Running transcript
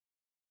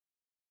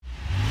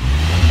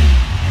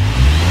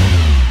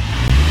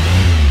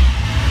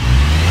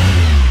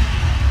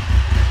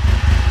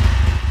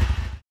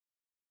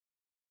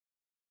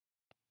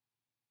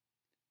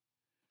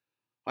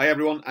Hi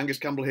everyone, Angus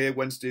Campbell here,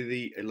 Wednesday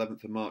the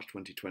 11th of March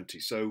 2020.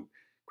 So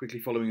quickly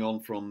following on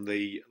from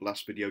the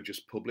last video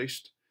just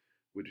published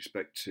with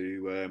respect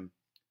to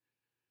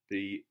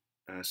the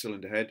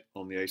cylinder head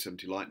on the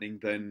A70 Lightning,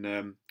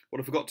 then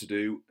what I forgot to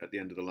do at the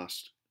end of the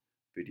last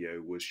video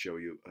was show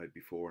you a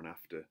before and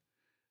after.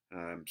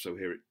 So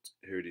here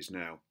it is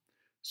now.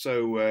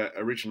 So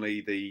originally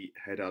the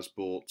head as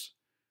bought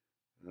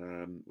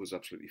was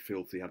absolutely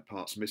filthy, had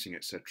parts missing,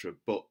 etc.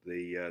 But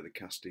the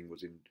casting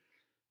was in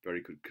very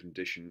good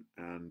condition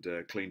and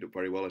cleaned up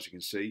very well, as you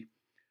can see.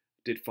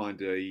 Did find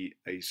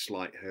a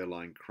slight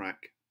hairline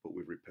crack, but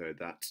we've repaired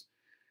that.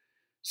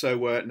 So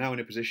now in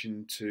a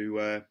position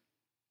to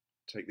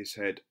take this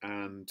head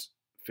and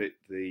fit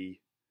the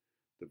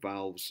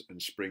valves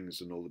and springs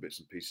and all the bits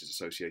and pieces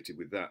associated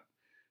with that.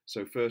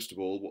 So first of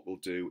all, what we'll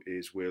do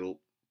is we'll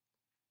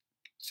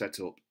set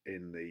up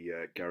in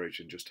the garage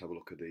and just have a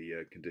look at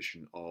the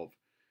condition of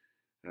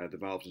the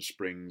valves and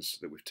springs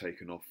that we've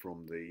taken off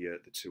from the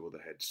two other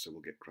heads. So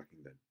we'll get cracking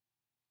then.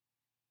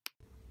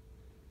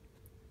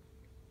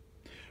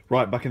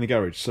 Right, back in the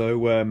garage.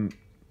 So a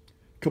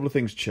couple of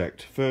things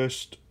checked.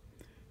 First,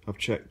 I've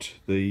checked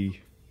the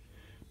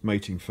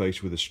mating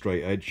face with a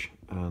straight edge,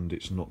 and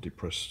it's not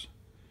depressed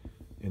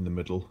in the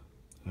middle,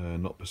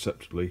 not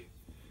perceptibly.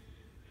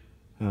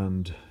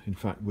 And in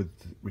fact,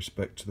 with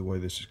respect to the way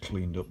this is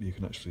cleaned up, you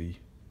can actually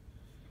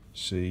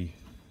see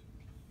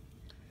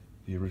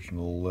the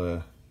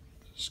original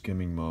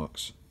skimming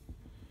marks,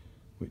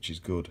 which is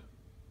good.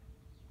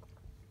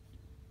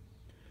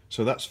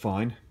 So that's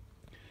fine.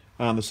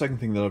 And the second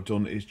thing that I've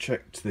done is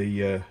checked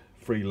the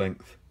free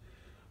length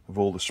of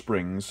all the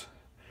springs.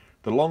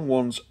 The long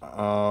ones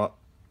are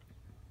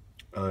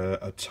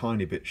a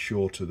tiny bit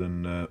shorter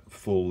than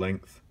full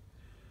length,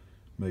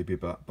 maybe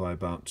by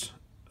about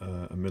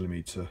a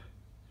millimetre,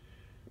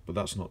 but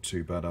that's not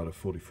too bad out of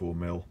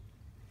 44mm.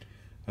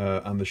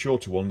 And the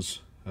shorter ones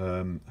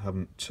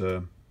haven't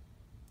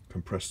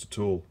compressed at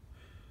all.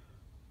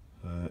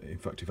 In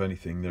fact, if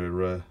anything,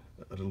 they're a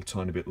little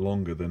tiny bit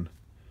longer than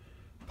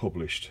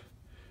published.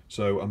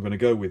 So I'm going to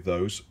go with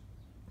those.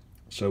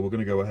 So we're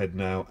going to go ahead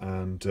now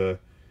and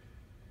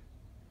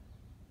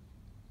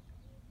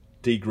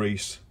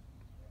degrease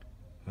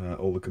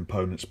all the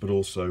components, but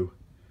also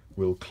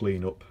we'll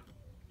clean up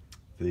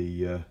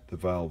the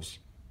valves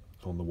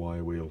on the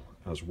wire wheel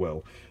as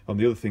well. And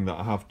the other thing that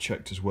I have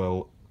checked as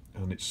well,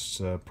 and it's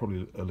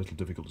probably a little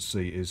difficult to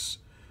see, is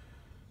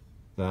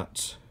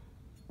that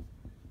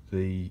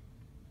the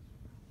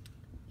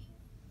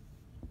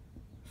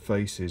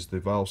faces, the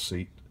valve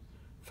seat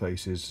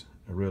faces,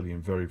 are really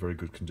in very, very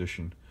good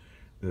condition.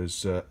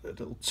 There's a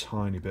little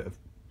tiny bit of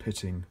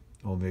pitting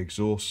on the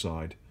exhaust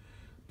side,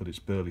 but it's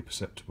barely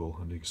perceptible,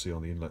 and you can see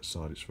on the inlet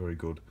side it's very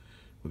good,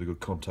 with a good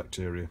contact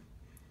area.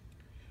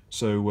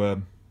 So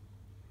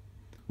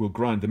we'll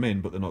grind them in,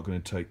 but they're not going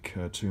to take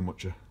too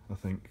much, I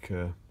think,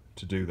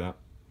 to do that.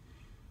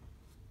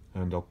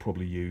 And I'll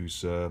probably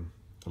use a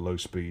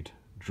low-speed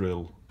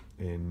drill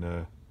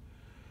in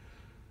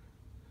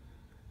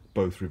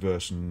both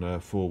reverse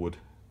and forward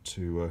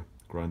to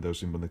grind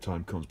those in when the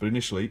time comes. But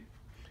initially,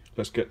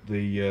 let's get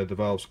the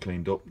valves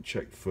cleaned up,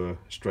 check for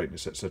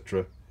straightness,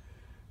 etc.,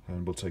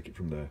 and we'll take it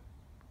from there.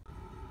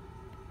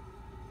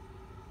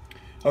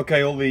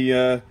 Okay, all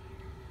the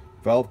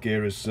valve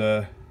gear is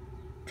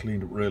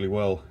cleaned up really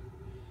well.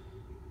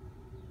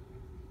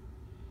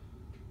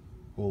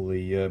 All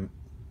the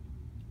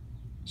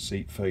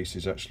seat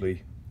faces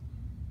actually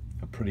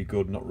are pretty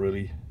good, not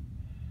really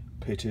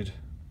pitted.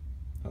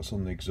 That's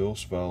on the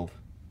exhaust valve,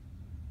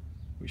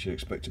 which you'd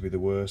expect to be the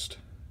worst.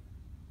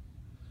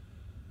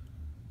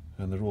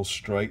 And they're all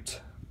straight.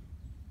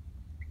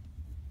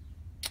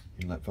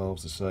 Inlet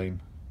valve's the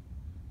same,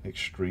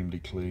 extremely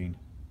clean.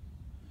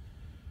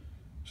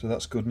 So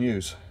that's good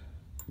news.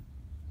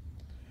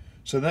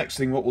 So the next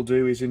thing what we'll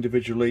do is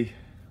individually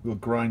we'll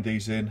grind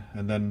these in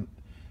and then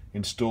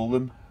install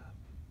them,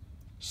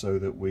 so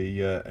that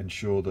we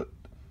ensure that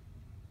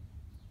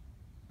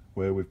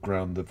where we've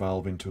ground the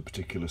valve into a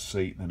particular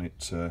seat, then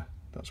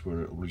that's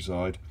where it will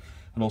reside.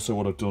 And also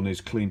what I've done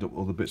is cleaned up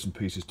all the bits and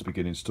pieces to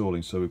begin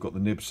installing. So we've got the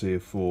nibs here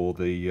for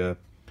the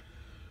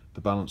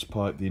balance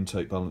pipe, the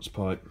intake balance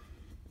pipe,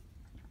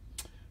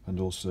 and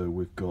also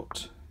we've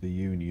got the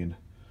union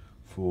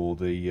for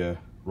the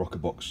rocker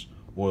box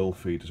oil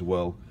feed as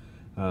well.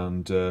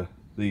 And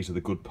these are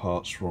the good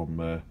parts from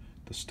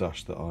the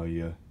stash that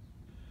I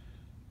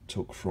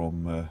took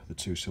from the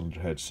two cylinder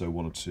heads. So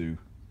one or two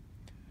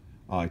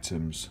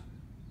items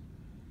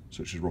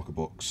such as rocker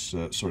box,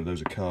 sorry,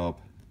 those are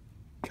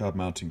carb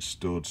mounting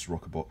studs,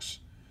 rocker box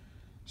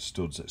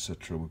studs,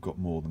 etc. We've got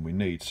more than we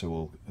need,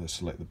 so we'll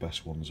select the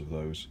best ones of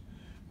those.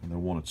 And there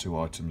are one or two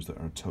items that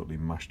are totally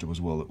mashed up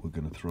as well that we're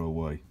going to throw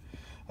away.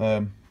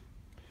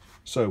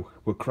 So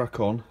we'll crack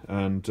on,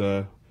 and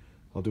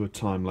I'll do a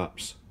time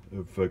lapse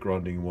of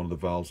grinding one of the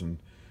valves and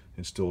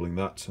installing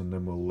that, and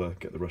then we'll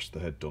get the rest of the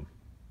head done.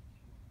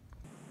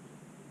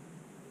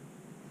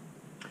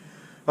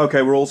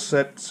 Okay, we're all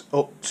set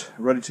up,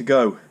 ready to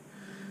go.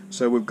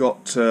 So we've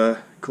got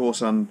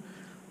coarse and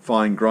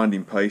fine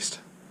grinding paste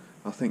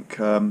I think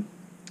I'll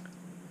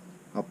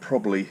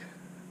probably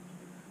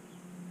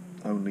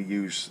only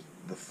use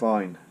the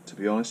fine, to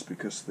be honest,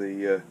 because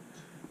the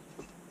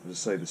as I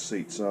say, the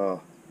seats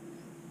are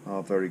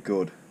very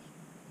good.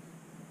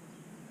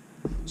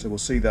 So we'll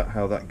see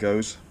how that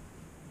goes.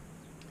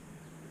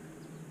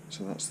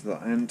 So that's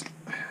that end.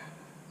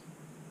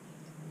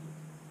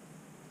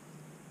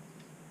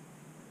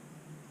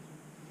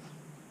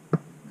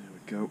 There we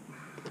go.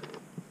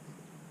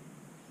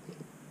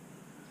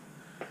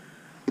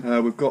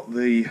 We've got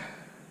the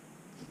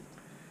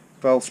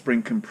valve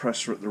spring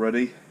compressor at the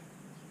ready.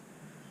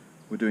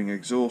 We're doing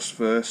exhaust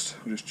first.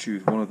 We'll just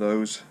choose one of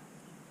those.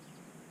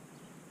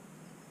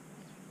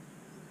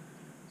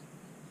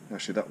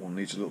 Actually, that one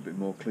needs a little bit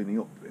more cleaning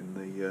up in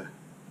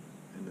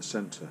the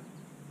centre.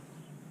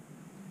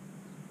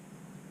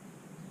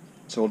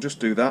 So I'll just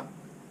do that,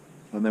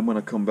 and then when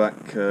I come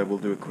back, we'll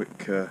do a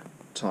quick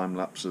time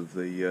lapse of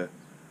the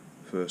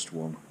first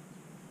one.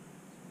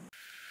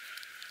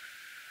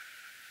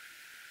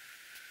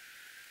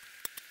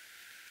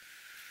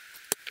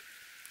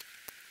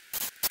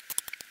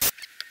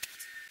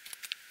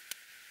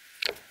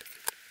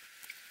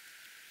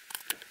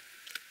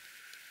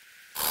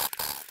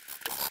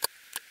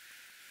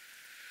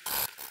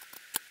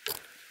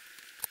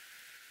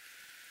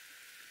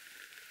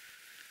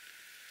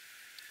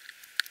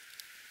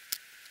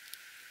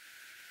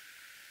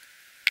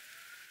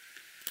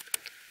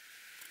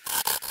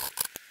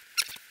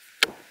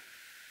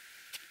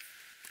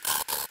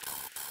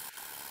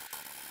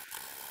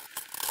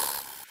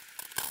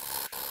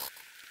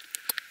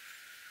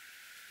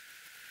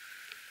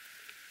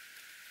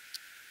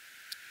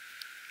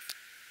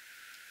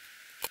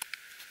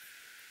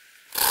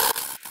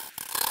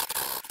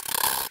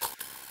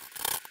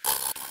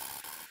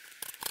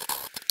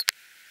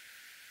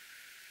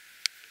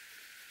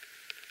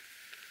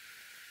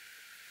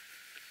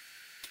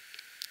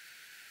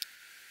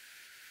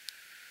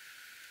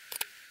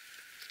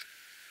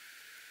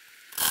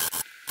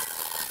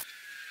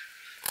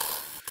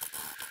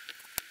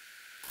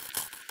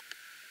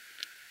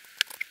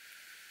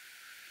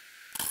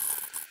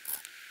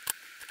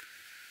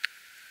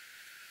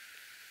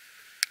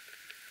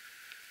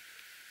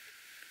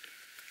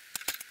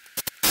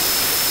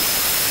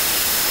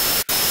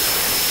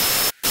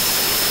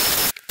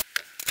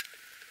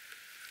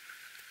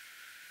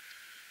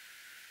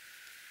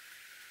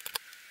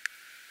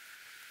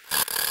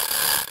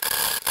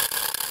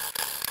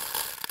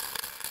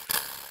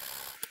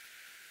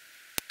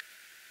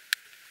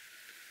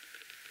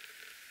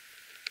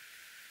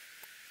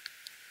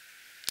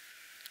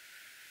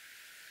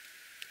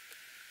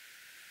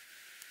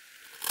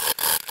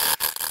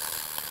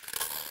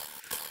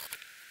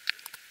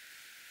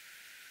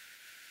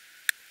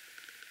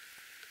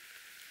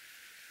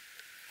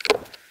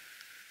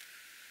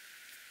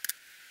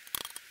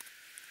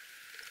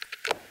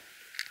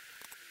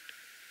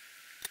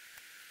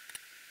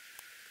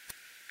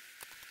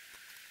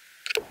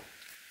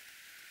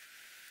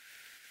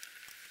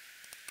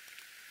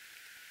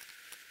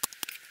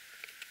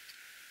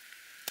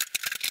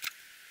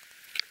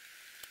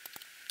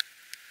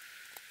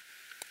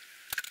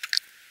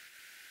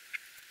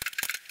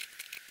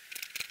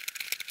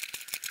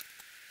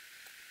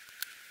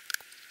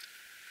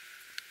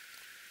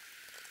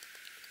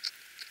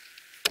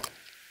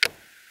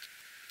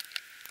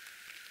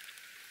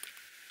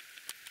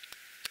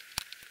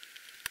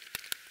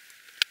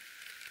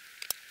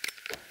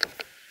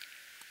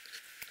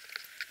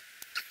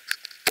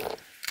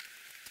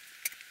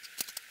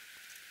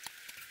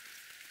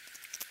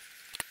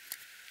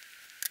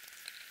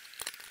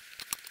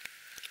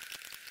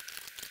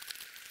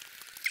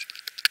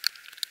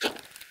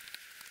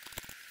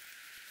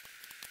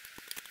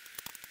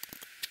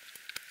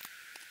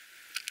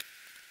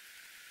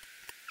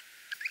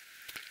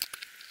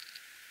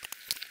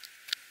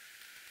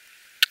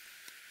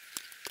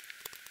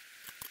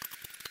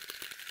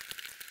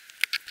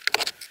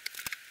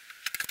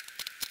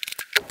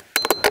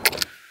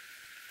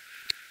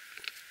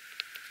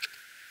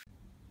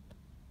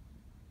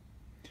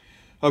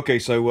 Okay,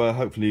 so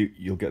hopefully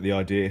you'll get the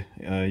idea.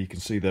 You can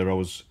see there I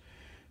was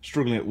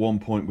struggling at one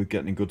point with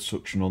getting good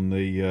suction on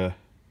the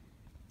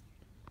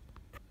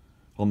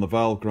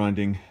valve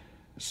grinding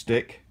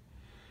stick,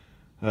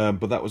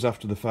 but that was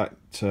after the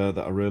fact that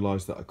I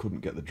realised that I couldn't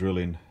get the drill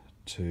in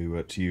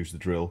to use the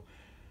drill.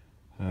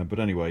 But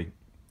anyway,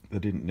 they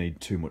didn't need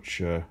too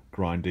much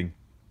grinding,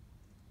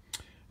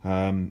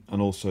 and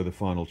also the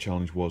final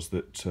challenge was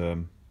that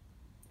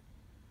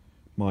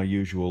my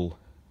usual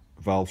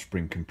valve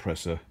spring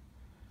compressor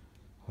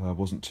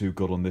wasn't too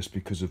good on this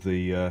because of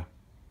the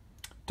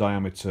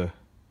diameter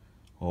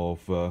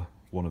of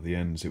one of the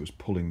ends. It was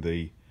pulling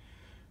the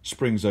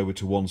springs over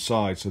to one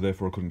side, so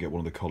therefore I couldn't get one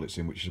of the collets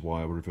in, which is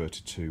why I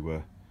reverted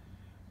to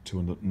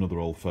another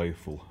Old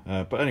Faithful.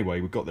 But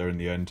anyway, we got there in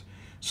the end.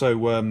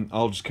 So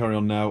I'll just carry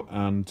on now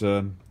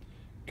and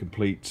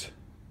complete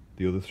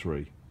the other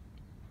three.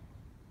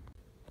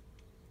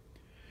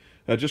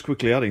 Just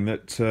quickly adding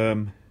that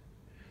the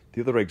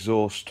other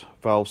exhaust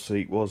valve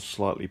seat was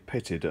slightly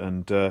pitted,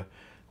 and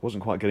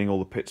wasn't quite getting all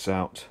the pits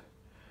out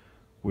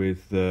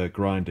with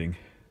grinding,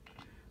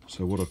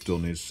 so what I've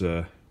done is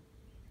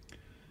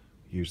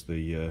use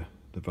the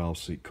valve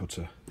seat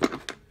cutter,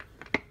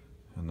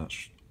 and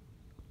that's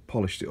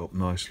polished it up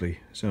nicely.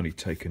 It's only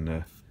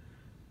taken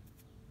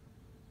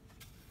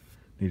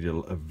needed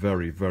a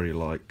very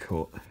light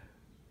cut,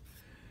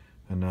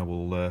 and now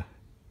we'll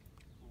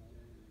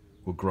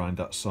grind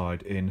that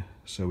side in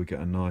so we get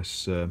a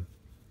nice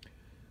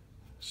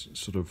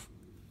sort of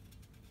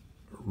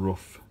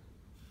rough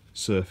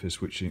surface,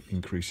 which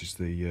increases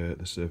the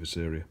surface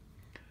area,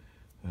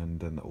 and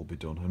then that will be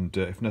done. And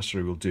if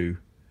necessary, we'll do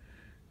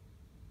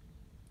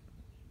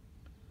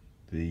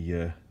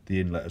the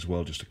inlet as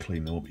well, just to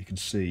clean them up. You can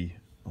see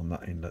on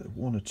that inlet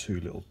one or two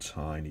little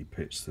tiny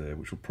pits there,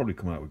 which will probably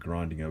come out with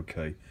grinding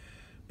okay,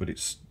 but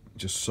it's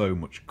just so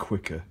much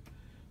quicker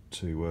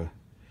to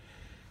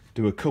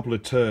do a couple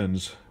of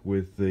turns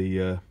with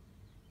the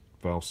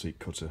valve seat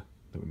cutter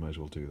that we may as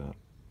well do that.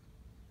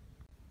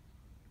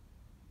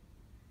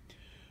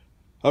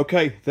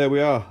 Okay, there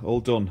we are, all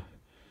done.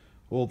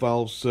 All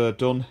valves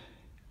done.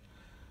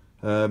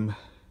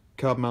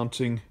 Carb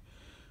mounting,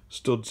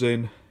 studs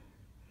in,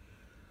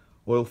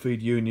 oil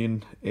feed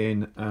union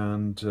in,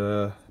 and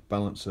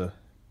balancer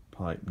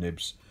pipe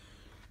nibs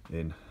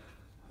in.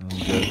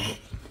 And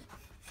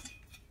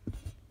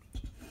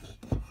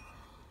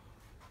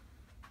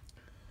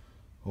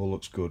all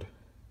looks good.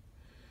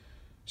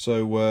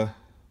 So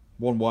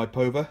one wipe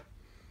over,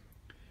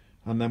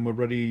 and then we're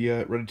ready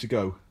to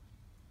go.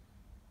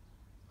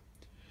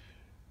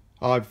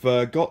 I've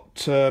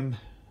got a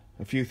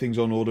few things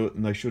on order,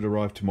 and they should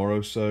arrive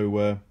tomorrow.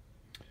 So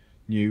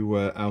new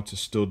outer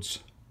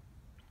studs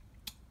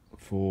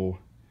for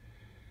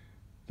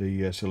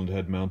the cylinder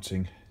head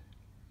mounting,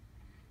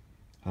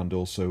 and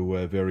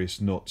also various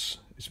nuts.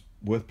 It's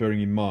worth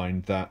bearing in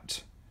mind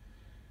that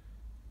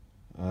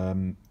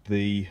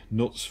the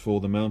nuts for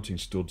the mounting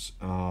studs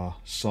are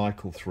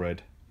cycle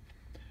thread,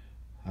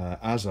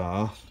 as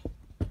are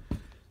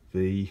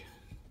the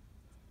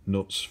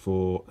nuts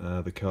for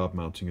the carb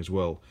mounting as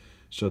well.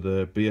 So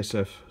they're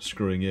BSF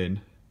screwing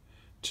in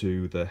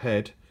to the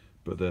head,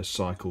 but they're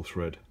cycle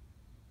thread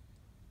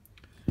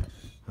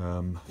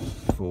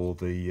for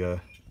the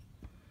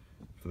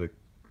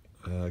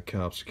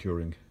carb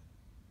securing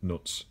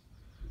nuts.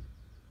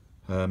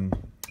 And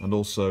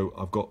also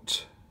I've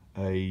got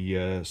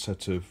a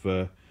set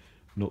of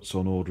nuts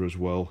on order as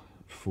well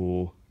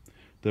for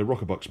the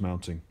rocker box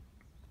mounting.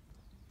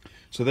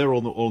 So they're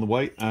all on the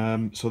way.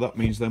 So that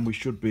means then we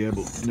should be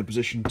able, in a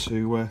position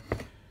to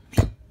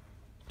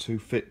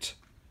fit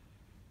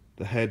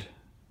the head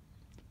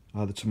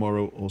either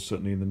tomorrow or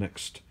certainly in the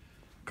next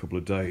couple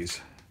of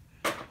days.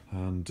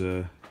 And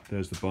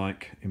there's the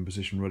bike in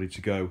position, ready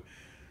to go.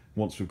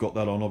 Once we've got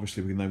that on,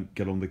 obviously we can then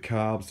get on the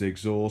carbs, the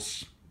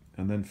exhausts,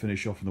 and then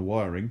finish off in the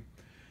wiring,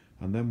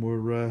 and then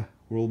we're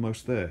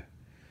almost there.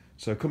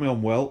 So coming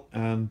on well,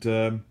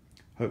 and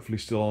hopefully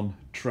still on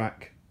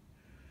track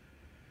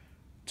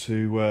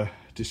to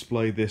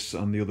display this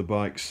and the other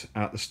bikes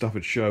at the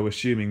Stafford show,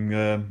 assuming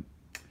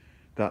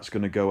that's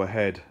going to go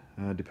ahead,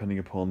 depending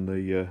upon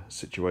the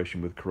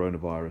situation with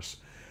coronavirus.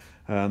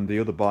 And the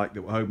other bike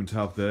that we're hoping to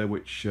have there,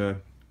 which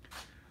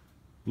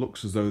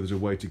looks as though there's a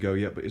way to go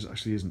yet, but it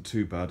actually isn't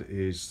too bad,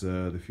 is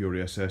the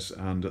Fury SS.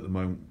 And at the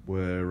moment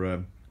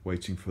we're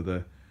waiting for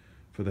the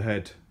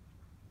head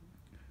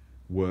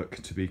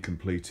work to be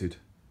completed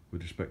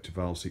with respect to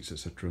valve seats,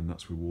 etc., and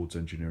that's with Ward's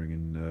Engineering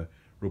in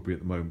Rugby at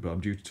the moment. But I'm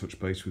due to touch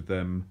base with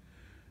them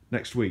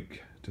next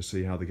week to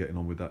see how they're getting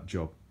on with that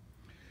job.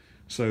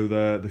 So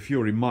the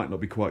Fury might not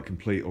be quite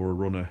complete or a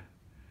runner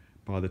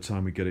by the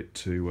time we get it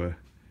to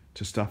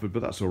Stafford,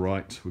 but that's all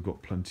right. We've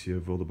got plenty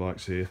of other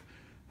bikes here,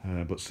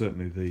 but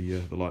certainly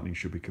the Lightning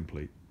should be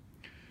complete.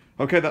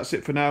 Okay, that's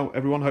it for now,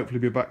 everyone. Hopefully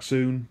be back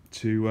soon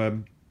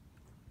to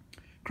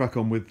crack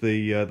on with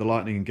the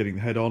Lightning and getting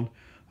the head on.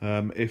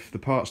 If the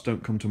parts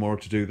don't come tomorrow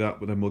to do that,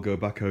 but then we'll go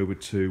back over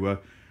to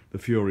the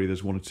Fury.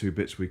 There's one or two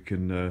bits we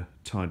can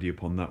tidy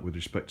up on that with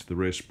respect to the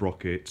rear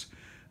sprocket,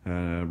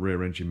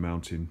 rear engine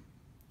mounting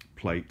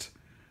plate.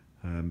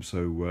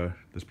 So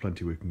there's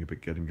plenty we can be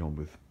getting on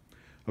with.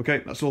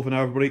 Okay, that's all for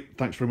now, everybody.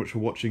 Thanks very much for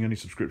watching. Any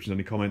subscriptions,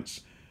 any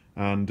comments,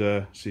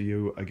 and see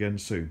you again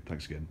soon.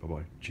 Thanks again.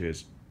 Bye-bye.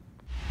 Cheers.